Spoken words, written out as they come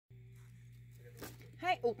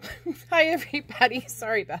Hi, oh, hi everybody.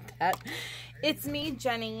 Sorry about that. It's me,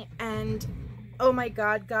 Jenny, and oh my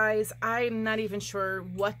God, guys, I'm not even sure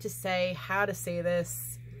what to say, how to say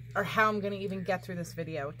this, or how I'm going to even get through this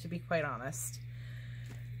video, to be quite honest.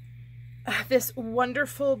 This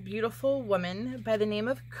wonderful, beautiful woman by the name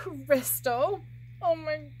of Crystal. Oh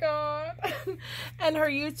my God. And her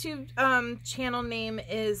YouTube channel name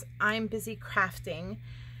is I'm Busy Crafting.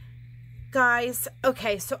 Guys,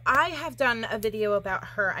 okay, so I have done a video about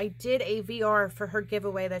her. I did a VR for her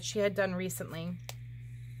giveaway that she had done recently.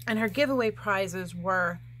 And her giveaway prizes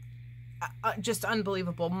were just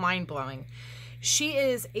unbelievable, mind-blowing. She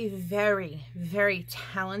is a very, very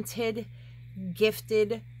talented,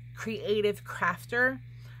 gifted, creative crafter.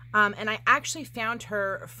 And I actually found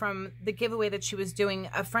her from the giveaway that she was doing.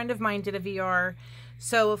 A friend of mine did a VR.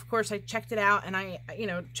 So, of course, I checked it out and I,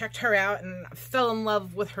 checked her out and fell in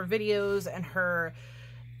love with her videos and her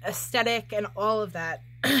aesthetic and all of that.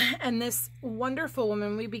 And this wonderful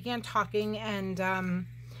woman, we began talking and,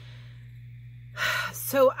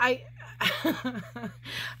 so I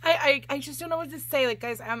just don't know what to say. Like,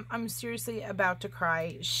 guys, I'm seriously about to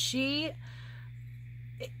cry.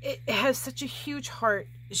 It has such a huge heart.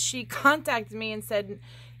 She contacted me and said,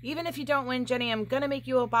 even if you don't win, Jenny, I'm going to make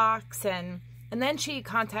you a box. And then she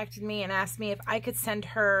contacted me and asked me if I could send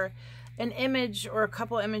her an image or a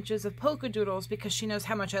couple images of polka doodles because she knows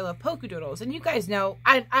how much I love polka doodles. And you guys know,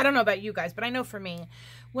 I don't know about you guys, but I know for me,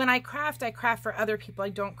 when I craft for other people. I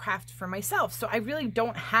don't craft for myself. So I really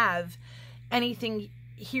don't have anything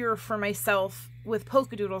here for myself with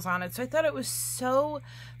polka doodles on it. So I thought it was so,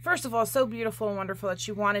 first of all, so beautiful and wonderful that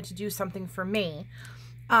she wanted to do something for me.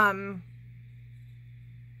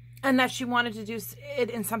 And that she wanted to do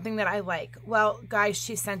it in something that I like. Well, guys,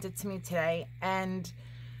 she sent it to me today. And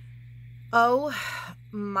oh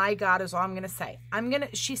my God is all I'm going to say.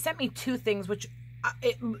 She sent me two things, which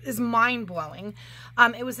it is mind-blowing.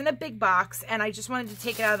 It was in a big box, and I just wanted to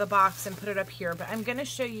take it out of the box and put it up here. But I'm going to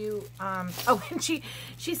show you. Oh, and she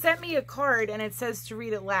sent me a card, and it says to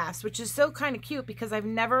read it last, which is so kind of cute because I've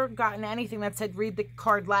never gotten anything that said read the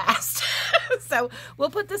card last. So we'll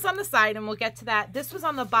put this on the side, and we'll get to that. This was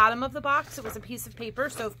on the bottom of the box. It was a piece of paper,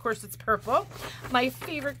 so of course it's purple. My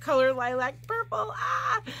favorite color, lilac purple.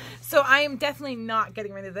 So I am definitely not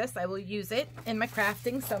getting rid of this. I will use it in my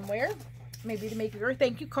crafting somewhere. Maybe to make her a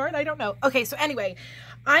thank you card. I don't know. Okay, so anyway,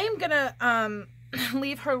 I am going to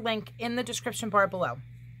leave her link in the description bar below.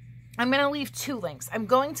 I'm going to leave two links. I'm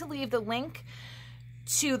going to leave the link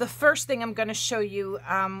to the first thing I'm going to show you.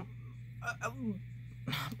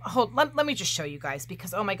 Let me just show you guys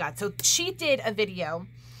because, oh my God. So she did a video.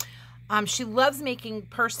 She loves making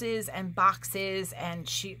purses and boxes, and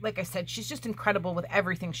she, like I said, she's just incredible with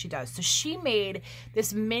everything she does. So she made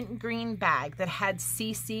this mint green bag that had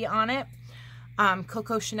CC on it.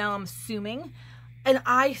 Coco Chanel, I'm assuming. And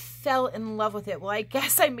I fell in love with it. Well, I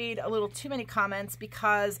guess I made a little too many comments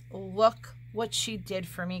because look what she did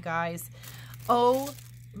for me, guys. Oh,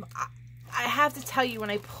 I have to tell you, when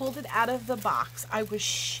I pulled it out of the box, I was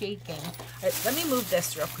shaking. All right, let me move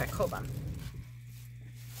this real quick. Hold on.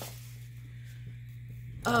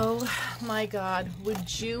 Oh my God.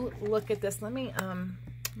 Would you look at this? Let me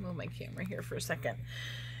move my camera here for a second.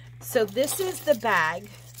 So this is the bag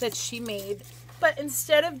that she made, but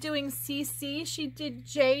instead of doing CC, she did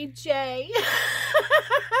JJ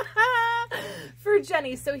for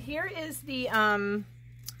Jenny. So here is the,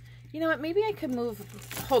 you know what, maybe I could move,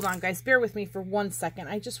 hold on guys, bear with me for 1 second.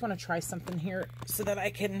 I just want to try something here so that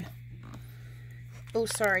I can, oh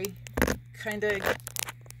sorry, kind of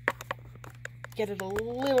get it a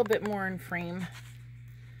little bit more in frame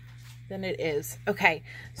than it is. Okay,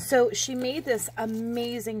 so she made this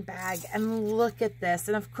amazing bag, and look at this.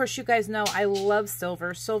 And of course, you guys know I love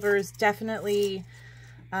silver. Silver is definitely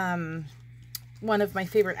one of my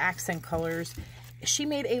favorite accent colors. She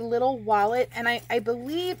made a little wallet, and I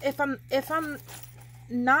believe, if I'm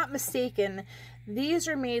not mistaken, these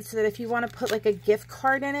are made so that if you want to put like a gift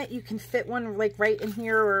card in it, you can fit one like right in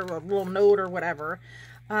here, or a little note or whatever.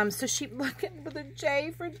 So she, look at the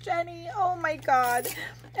J for Jenny. Oh my God.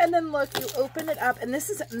 And then look, you open it up, and this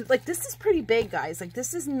is pretty big, guys. Like,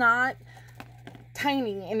 this is not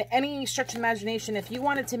tiny in any stretch of imagination. If you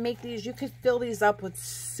wanted to make these, you could fill these up with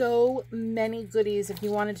so many goodies if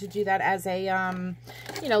you wanted to do that as a,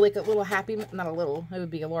 like a little happy, not a little, it would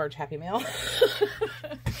be a large Happy Meal.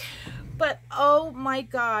 But oh my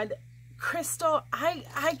God, Crystal, I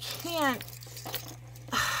can't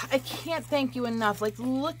thank you enough. Like,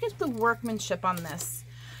 look at the workmanship on this.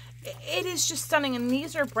 It is just stunning. And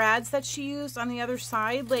these are brads that she used on the other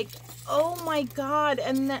side. Like, oh my God.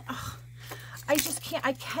 And then, I just can't,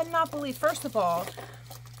 I cannot believe, first of all,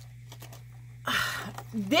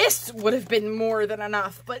 this would have been more than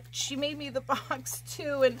enough, but she made me the box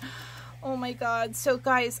too, and oh my God. So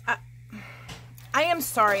guys, I am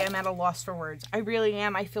sorry I'm at a loss for words. I really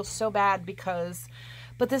am. I feel so bad because,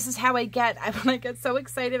 but this is how I get. When I get so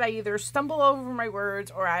excited, I either stumble over my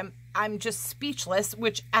words or I'm just speechless,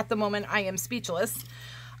 which at the moment I am speechless.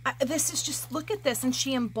 This is just, look at this. And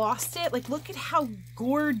she embossed it. Like, look at how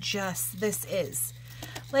gorgeous this is.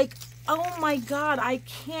 Like, oh my God, I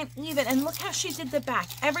can't even. And look how she did the back.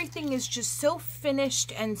 Everything is just so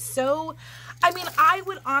finished and so, I mean, I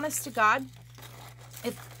would, honest to God,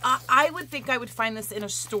 if I would think I would find this in a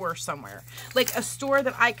store somewhere, like a store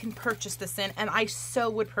that I can purchase this in, and I so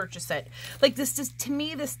would purchase it. Like, this does, to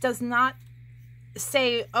me, this does not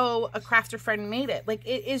say, oh, a crafter friend made it. Like,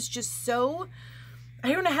 it is just so,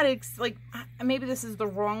 I don't know how to, like, maybe this is the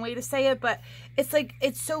wrong way to say it, but it's like,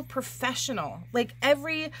 it's so professional. Like,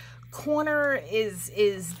 every corner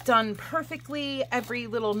is done perfectly. Every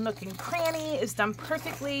little nook and cranny is done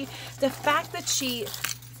perfectly. The fact that she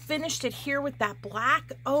finished it here with that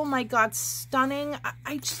black, oh my God, stunning.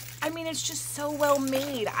 I mean, it's just so well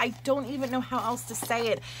made. I don't even know how else to say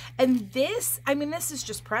it. And this, I mean, this is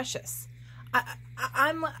just precious.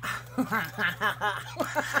 I'm oh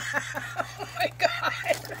my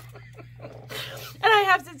God. And I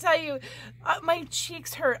have to tell you, my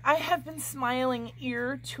cheeks hurt. I have been smiling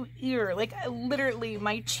ear to ear. Like, literally,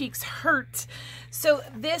 my cheeks hurt. So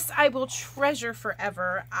this I will treasure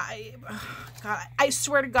forever. God, I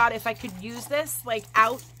swear to God, if I could use this, like,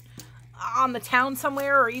 out on the town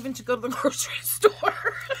somewhere, or even to go to the grocery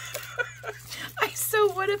store, I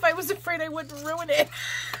so would if I was afraid I wouldn't ruin it.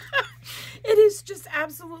 It is just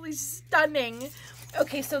absolutely stunning.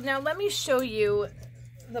 Okay, so now let me show you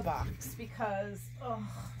the box, because oh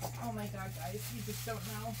my God, guys, you just don't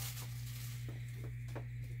know.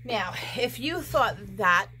 Now, if you thought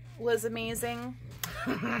that was amazing,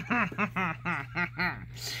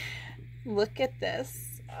 look at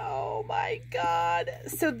this. Oh my God.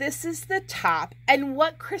 So this is the top, and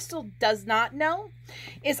what Crystal does not know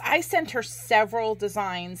is I sent her several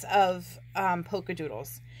designs of polka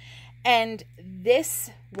doodles, and this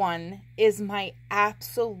one is my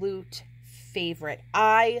absolute favorite.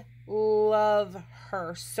 I love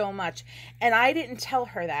her so much, and I didn't tell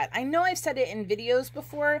her that. I know I've said it in videos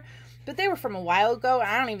before, but they were from a while ago, and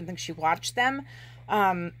I don't even think she watched them.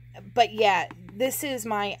 But yeah, this is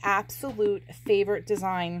my absolute favorite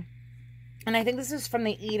design, and I think this is from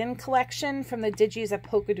the Eden collection, from the Digis of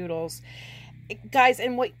Polka Doodles. Guys,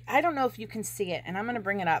 and what, I don't know if you can see it, and I'm going to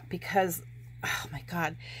bring it up because, oh my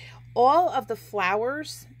God, all of the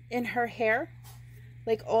flowers in her hair,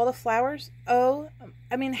 like all the flowers, oh,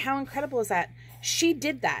 I mean, how incredible is that? She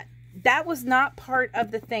did that. That was not part of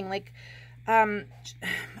the thing. Like, I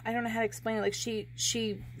don't know how to explain it. Like, she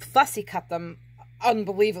fussy cut them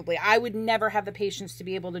unbelievably. I would never have the patience to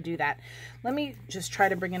be able to do that. Let me just try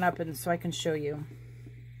to bring it up and so I can show you.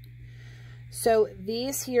 So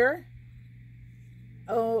these here,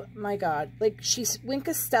 oh my God, like she's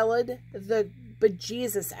Winkastella'd the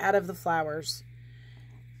bejesus out of the flowers.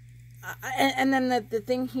 And then the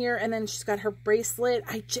thing here, and then she's got her bracelet.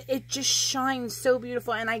 It just shines so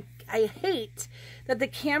beautiful, and I hate that the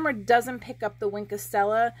camera doesn't pick up the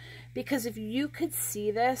Winkastella, because if you could see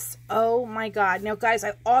this, oh my God. Now, guys,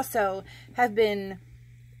 I also have been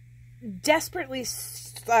desperately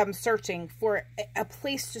searching for a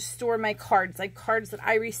place to store my cards, like cards that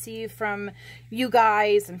I receive from you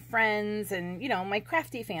guys and friends and, you know, my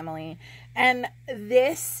crafty family. And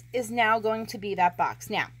this is now going to be that box.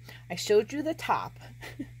 Now, I showed you the top.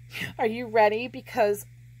 Are you ready? Because,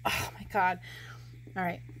 oh my God. All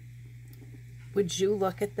right. Would you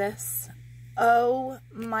look at this? Oh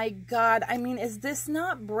my God. I mean, is this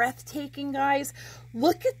not breathtaking, guys?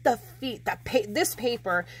 Look at the feet, this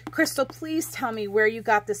paper. Crystal, please tell me where you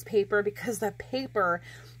got this paper, because the paper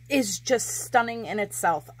is just stunning in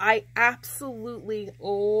itself. I absolutely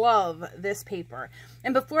love this paper.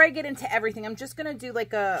 And before I get into everything, I'm just going to do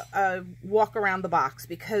like a walk around the box,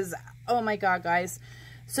 because, oh my God, guys.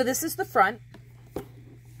 So this is the front.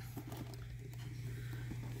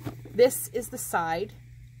 This is the side.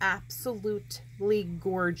 Absolutely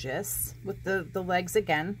gorgeous with the legs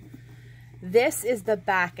again. This is the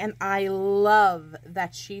back, and I love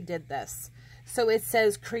that she did this. So it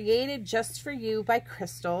says, created just for you by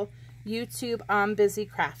Crystal, YouTube, I'm busy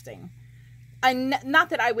crafting. Not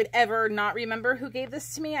that I would ever not remember who gave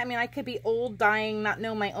this to me. I mean, I could be old, dying, not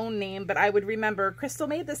know my own name, but I would remember Crystal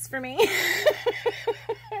made this for me.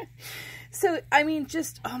 So, I mean,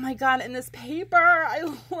 just, oh my God, and this paper, I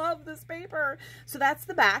love this paper. So that's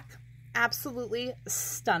the back. absolutely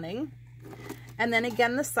stunning. And then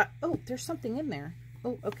again, the side, oh, there's something in there.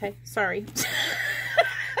 Oh, okay, sorry.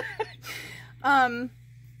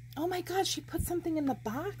 Oh my God, she put something in the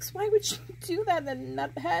box? Why would she do that, the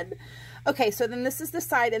nuthead? Okay, so then this is the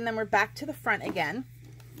side, and then we're back to the front again.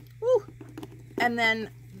 Woo. And then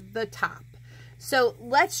the top. So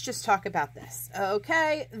let's just talk about this,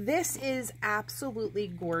 okay? This is absolutely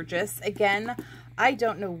gorgeous. Again, I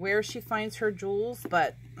don't know where she finds her jewels,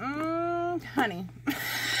 but, honey.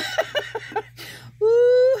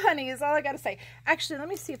 Ooh, honey, is all I got to say. Actually, let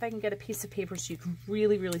me see if I can get a piece of paper so you can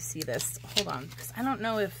really, really see this. Hold on, because I don't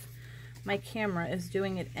know if my camera is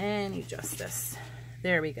doing it any justice.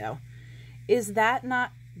 There we go. Is that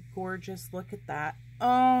not gorgeous? Look at that.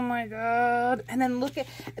 Oh my God. And then look at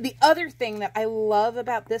the other thing that I love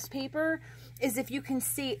about this paper is if you can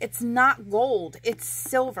see, it's not gold, it's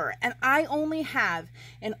silver. And I only have,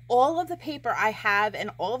 in all of the paper I have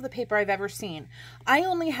and all of the paper I've ever seen, I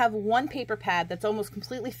only have one paper pad that's almost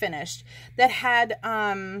completely finished that had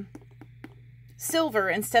silver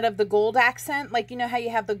instead of the gold accent. Like, you know how you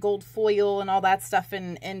have the gold foil and all that stuff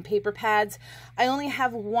in paper pads? I only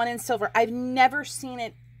have one in silver. I've never seen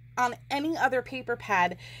it on any other paper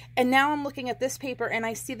pad, and now I'm looking at this paper and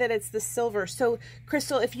I see that it's the silver. So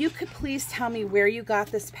Crystal, if you could please tell me where you got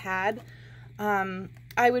this pad,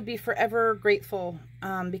 I would be forever grateful,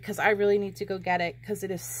 because I really need to go get it because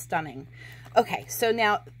it is stunning. Okay, so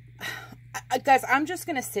now guys, I'm just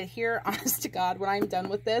gonna sit here, honest to God, when I'm done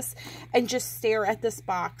with this and just stare at this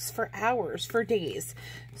box for hours, for days.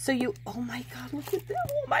 So you, oh my God, look at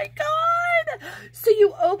that. Oh my God. So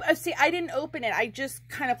you open, see, I didn't open it. I just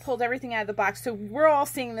kind of pulled everything out of the box. So we're all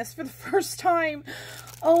seeing this for the first time.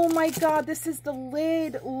 Oh my God, this is the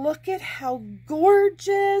lid. Look at how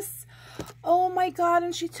gorgeous. Oh my God,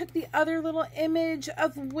 and she took the other little image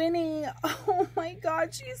of Winnie. Oh my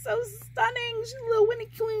God, she's so stunning. She's a little Winnie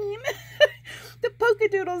queen. The polka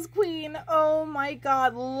doodles queen. Oh my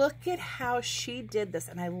God, look at how she did this.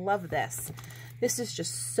 And I love this. This is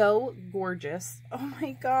just so gorgeous. Oh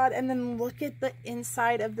my God, and then look at the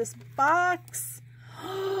inside of this box.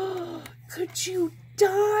 Could you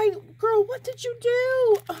die? Girl, what did you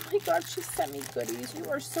do? Oh my God, she sent me goodies. You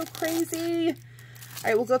are so crazy. All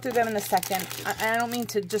right, we'll go through them in a second. I don't mean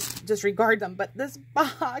to just disregard them, but this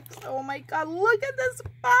box, oh my God, look at this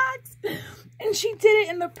box. And she did it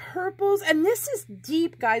in the purples. And this is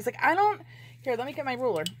deep, guys. Like, I don't, here, let me get my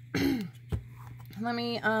ruler. Let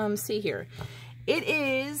me see here. It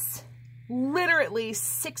is literally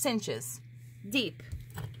 6 inches deep.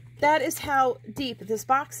 That is how deep this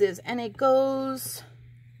box is. And it goes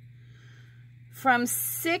from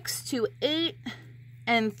 6 to 8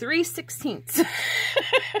 and 3/16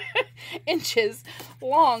 inches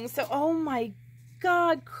long. So, oh my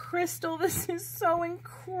God, Crystal, this is so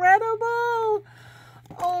incredible.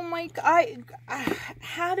 Oh my God,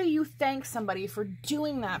 how do you thank somebody for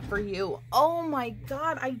doing that for you? Oh my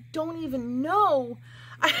God, I don't even know.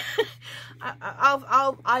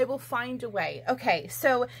 I will find a way. Okay,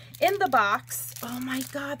 so in the box, oh my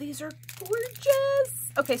God, these are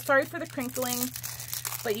gorgeous. Okay, sorry for the crinkling,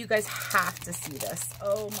 but you guys have to see this.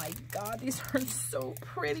 Oh my God, these are so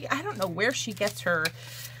pretty. I don't know where she gets her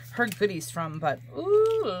goodies from, but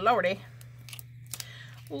ooh, lordy.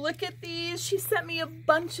 Look at these. She sent me a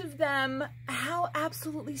bunch of them. How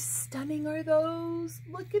absolutely stunning are those?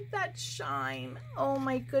 Look at that shine. Oh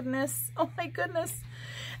my goodness. Oh my goodness.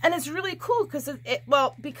 And it's really cool because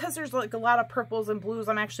well, because there's like a lot of purples and blues.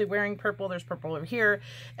 I'm actually wearing purple. There's purple over here.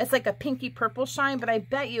 It's like a pinky purple shine, but I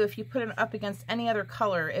bet you if you put it up against any other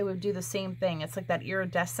color, it would do the same thing. It's like that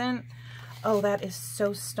iridescent. Oh, that is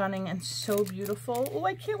so stunning and so beautiful. Oh,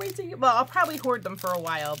 I can't wait to, well, I'll probably hoard them for a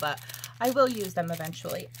while, but I will use them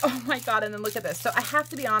eventually. Oh my God, and then look at this. So I have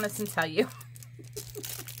to be honest and tell you,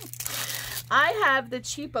 I have the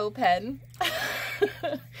cheapo pen.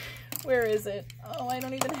 Where is it? Oh, I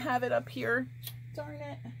don't even have it up here. Darn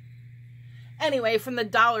it. Anyway, from the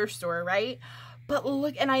dollar store, right? But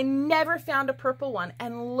look, and I never found a purple one.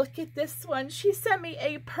 And look at this one. She sent me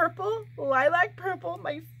a purple, lilac purple,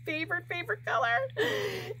 my favorite color.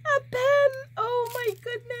 A pen. Oh my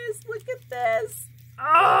goodness. Look at this.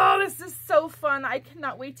 Oh, this is so fun. I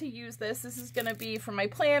cannot wait to use this. This is going to be for my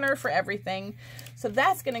planner, for everything. So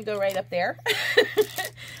that's going to go right up there.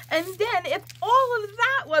 And then if all of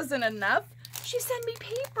that wasn't enough, she sent me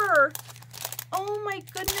paper. Oh my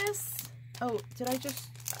goodness. Oh, did I just...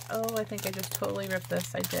 Oh, I think I just totally ripped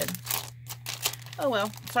this. I did. Oh,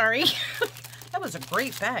 well, sorry. That was a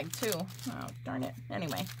great bag, too. Oh, darn it.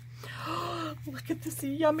 Anyway. Look at this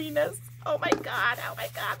yumminess. Oh, my God. Oh, my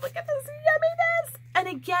God. Look at this yumminess. And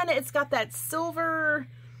again, it's got that silver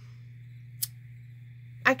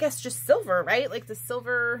I guess just silver, right? Like the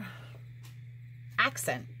silver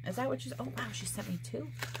accent. Is that what she's, oh wow, she sent me 2.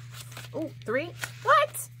 Oh, 3.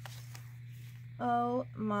 What? Oh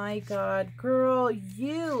my God, girl,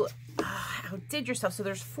 you outdid yourself. So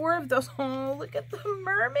there's 4 of those. Oh, look at the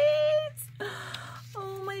mermaids.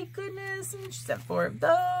 Oh my goodness. And she sent 4 of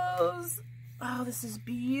those. Oh, this is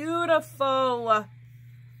beautiful.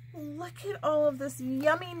 Look at all of this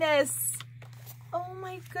yumminess. Oh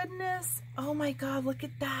my goodness. Oh my God, look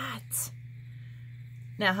at that.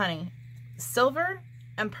 Now, honey, silver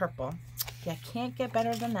and purple. You can't get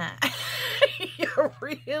better than that. You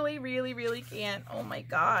really, really, really can't. Oh my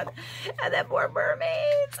God. And then more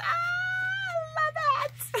mermaids. Ah, love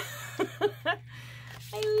it.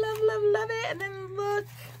 I love, love, love it. And then look.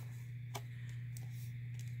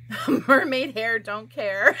 Mermaid hair, don't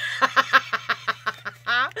care.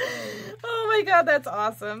 Oh my God, that's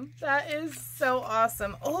awesome. That is so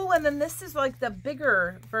awesome. Oh, and then this is like the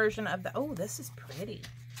bigger version of the, oh, this is pretty.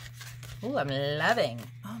 Oh, I'm loving.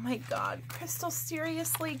 Oh my God, Crystal,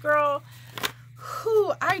 seriously, girl.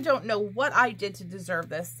 Whew, I don't know what I did to deserve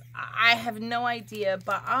this. I have no idea,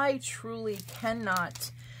 but I truly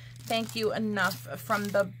cannot thank you enough from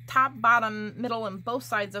the top, bottom, middle, and both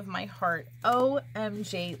sides of my heart.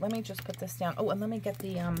 OMG. Let me just put this down. Oh, and let me get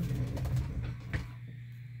the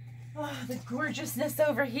the gorgeousness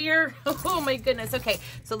over here. Oh my goodness. Okay,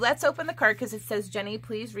 so let's open the card because it says, Jenny,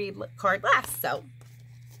 please read card last. So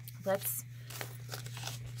let's,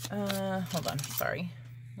 hold on, sorry.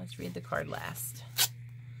 Let's read the card last.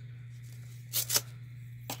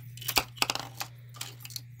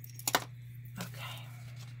 Okay.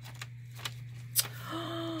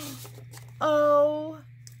 Oh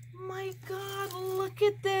my God, look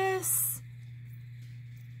at this.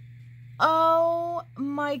 Oh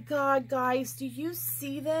my God, guys, do you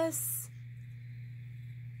see this?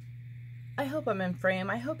 I hope I'm in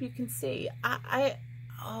frame. I hope you can see.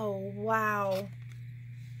 Oh, wow.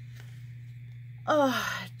 Oh,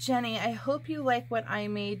 Jenny, I hope you like what I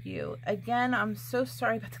made you. Again, I'm so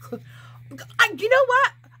sorry about the clue. You know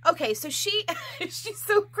what? Okay, so she's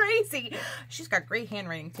so crazy. She's got great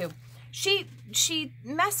handwriting too. She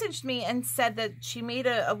messaged me and said that she made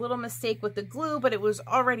a little mistake with the glue, but it was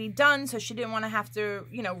already done, so she didn't want to have to,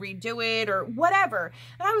 you know, redo it or whatever.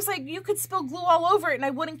 And I was like, you could spill glue all over it and I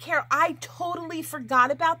wouldn't care. I totally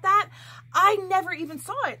forgot about that. I never even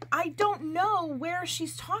saw it. I don't know where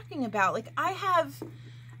she's talking about. Like, I have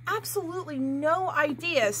absolutely no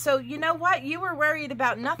idea. So, you know what? You were worried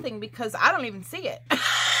about nothing because I don't even see it.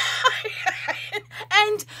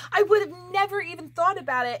 And I would have never even thought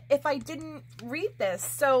about it if I didn't read this.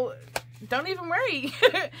 So don't even worry.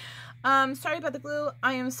 Sorry about the glue.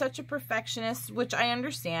 I am such a perfectionist, which I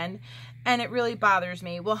understand, and it really bothers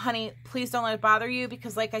me. Well, honey, please don't let it bother you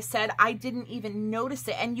because, like I said, I didn't even notice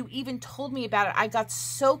it, and you even told me about it. I got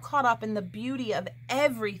so caught up in the beauty of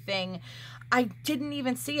everything. I didn't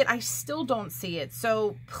even see it. I still don't see it.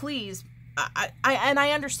 So please,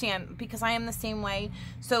 I understand because I am the same way.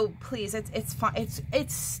 So please, it's fun.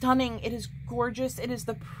 It's stunning. It is gorgeous. It is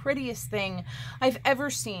the prettiest thing I've ever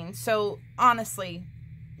seen. So honestly,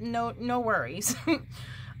 no worries.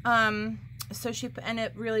 So and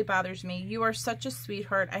it really bothers me. You are such a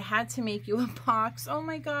sweetheart. I had to make you a box. Oh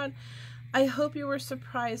my God. I hope you were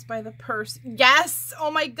surprised by the purse. Yes.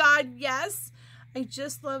 Oh my God. Yes. I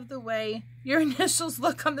just love the way your initials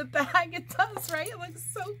look on the bag. It does, right? It looks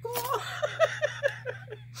so cool.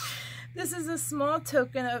 This is a small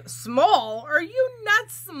token of, small? Are you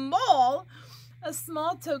not small? A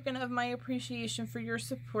small token of my appreciation for your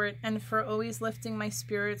support and for always lifting my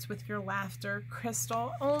spirits with your laughter.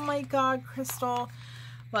 Crystal. Oh my God, Crystal.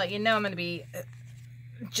 Well, you know I'm going to be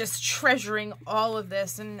just treasuring all of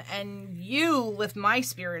this and you lift my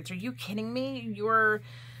spirits. Are you kidding me? You're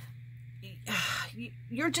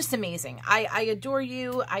just amazing. I adore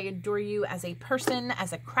you. I adore you as a person,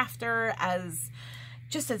 as a crafter, as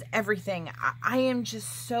everything. I am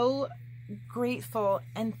just so grateful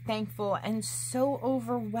and thankful and so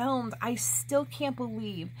overwhelmed. I still can't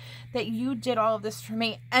believe that you did all of this for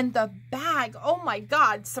me. And the bag, oh my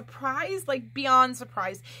God, surprise, like beyond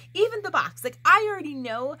surprise. Even the box, like I already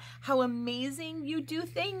know how amazing you do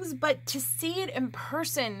things, but to see it in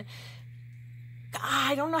person,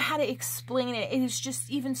 I don't know how to explain it. It is just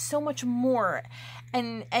even so much more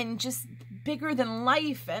and just bigger than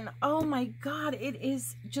life. And oh my God, it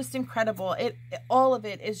is just incredible. All of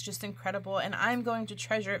it is just incredible. And I'm going to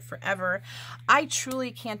treasure it forever. I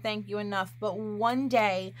truly can't thank you enough. But one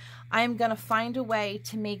day I'm going to find a way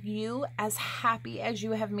to make you as happy as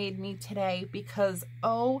you have made me today, because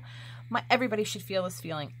everybody should feel this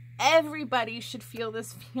feeling. Everybody should feel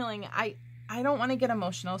this feeling. I I don't want to get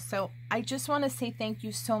emotional. So I just want to say thank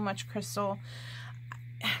you so much, Crystal.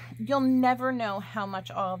 You'll never know how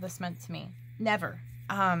much all of this meant to me. Never.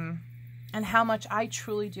 And how much I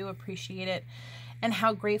truly do appreciate it, and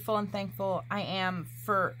how grateful and thankful I am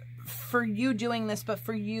for you doing this, but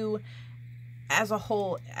for you as a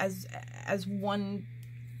whole, as one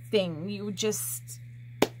thing. You're just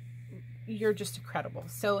incredible.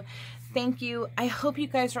 So thank you. I hope you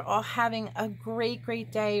guys are all having a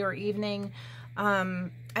great day or evening.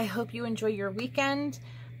 I hope you enjoy your weekend.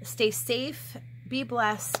 Stay safe, be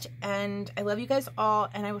blessed, and I love you guys all,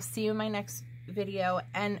 and I will see you in my next video.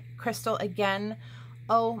 And Crystal, again,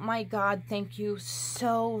 oh my God, thank you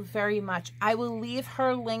so very much. I will leave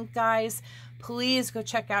her link, guys. Please go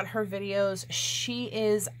check out her videos. She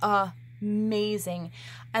is amazing,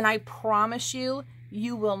 and I promise you,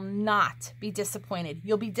 you will not be disappointed.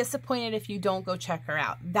 You'll be disappointed if you don't go check her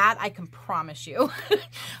out. That I can promise you.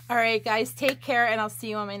 All right, guys, take care, and I'll see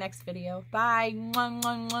you on my next video. Bye. Mwah,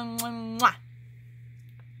 mwah, mwah, mwah, mwah.